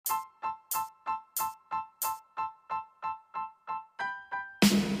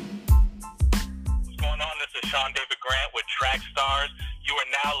with track stars. You are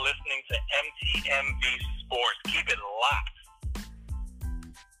now listening to MTMV Sports. Keep it locked.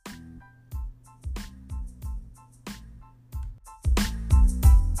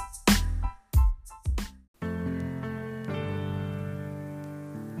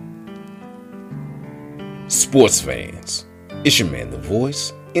 Sports fans, it's your man, The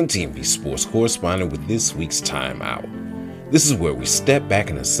Voice, MTMV Sports correspondent with this week's Time Out. This is where we step back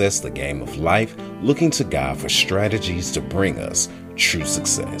and assess the game of life, looking to God for strategies to bring us true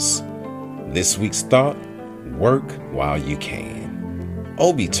success. This week's thought, work while you can.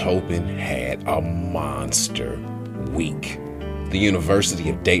 Obi Toppin had a monster week. The University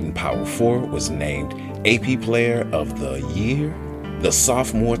of Dayton Power Forward was named AP Player of the Year. The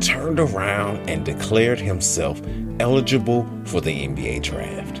sophomore turned around and declared himself eligible for the NBA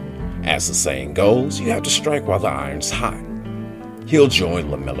draft. As the saying goes, you have to strike while the iron's hot. He'll join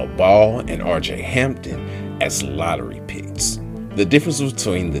LaMelo Ball and RJ Hampton as lottery picks. The difference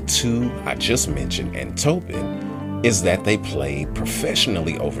between the two I just mentioned and Toppin is that they played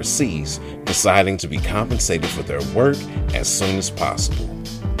professionally overseas, deciding to be compensated for their work as soon as possible.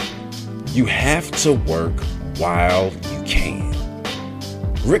 You have to work while you can.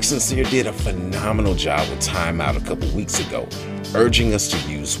 Rick Sincere did a phenomenal job with Time Out a couple weeks ago, urging us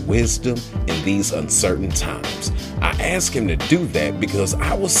to use wisdom in these uncertain times. I asked him to do that because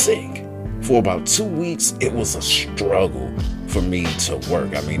I was sick. For about 2 weeks, it was a struggle for me to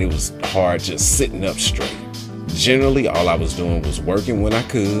work. I mean, it was hard just sitting up straight. Generally, all I was doing was working when I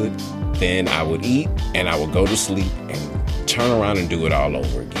could, then I would eat and I would go to sleep and turn around and do it all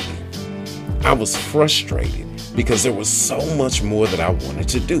over again. I was frustrated because there was so much more that I wanted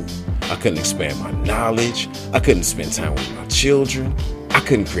to do. I couldn't expand my knowledge. I couldn't spend time with my children. I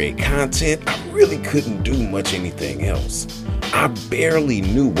couldn't create content. I really couldn't do much anything else. I barely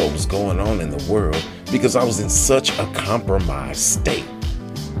knew what was going on in the world because I was in such a compromised state.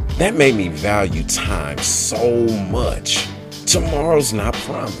 That made me value time so much. Tomorrow's not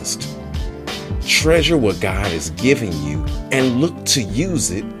promised. Treasure what God is giving you and look to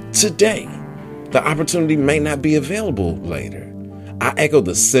use it today. The opportunity may not be available later. I echo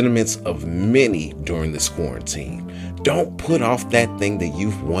the sentiments of many during this quarantine. Don't put off that thing that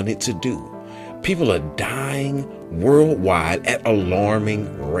you've wanted to do. People are dying worldwide at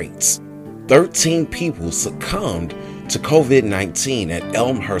alarming rates. 13 people succumbed to COVID-19 at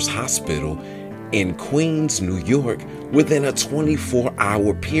Elmhurst Hospital in Queens, New York, within a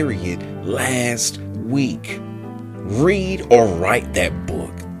 24-hour period last week. Read or write that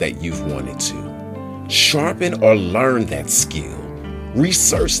book that you've wanted to. Sharpen or learn that skill.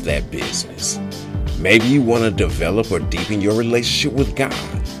 Research that business. Maybe you want to develop or deepen your relationship with God.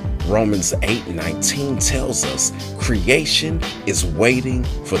 Romans 8:19 tells us creation is waiting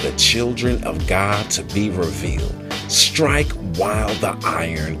for the children of God to be revealed. Strike while the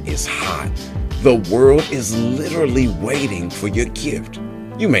iron is hot. The world is literally waiting for your gift.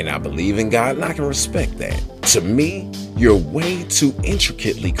 You may not believe in God, and I can respect that. To me, you're way too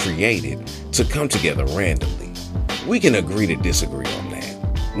intricately created to come together randomly. We can agree to disagree on that.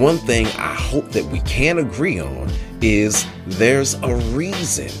 One thing I hope that we can agree on is there's a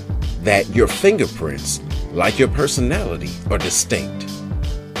reason that your fingerprints, like your personality, are distinct.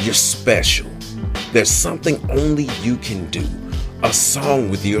 You're special. There's something only you can do. A song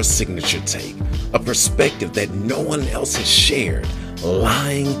with your signature take. A perspective that no one else has shared,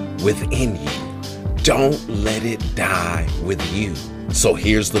 lying within you. Don't let it die with you. So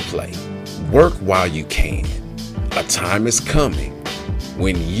here's the play. Work while you can. A time is coming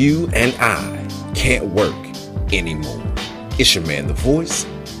when you and I can't work anymore. It's your man, The Voice,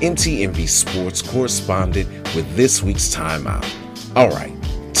 MTMV Sports correspondent with this week's Time Out. All right,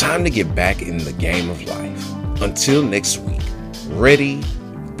 time to get back in the game of life. Until next week, ready,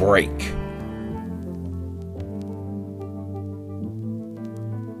 break.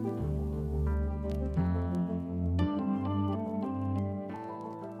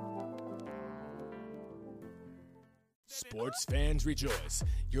 Sports fans rejoice.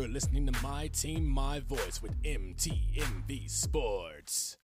 You're listening to My Team, My Voice with MTMV Sports.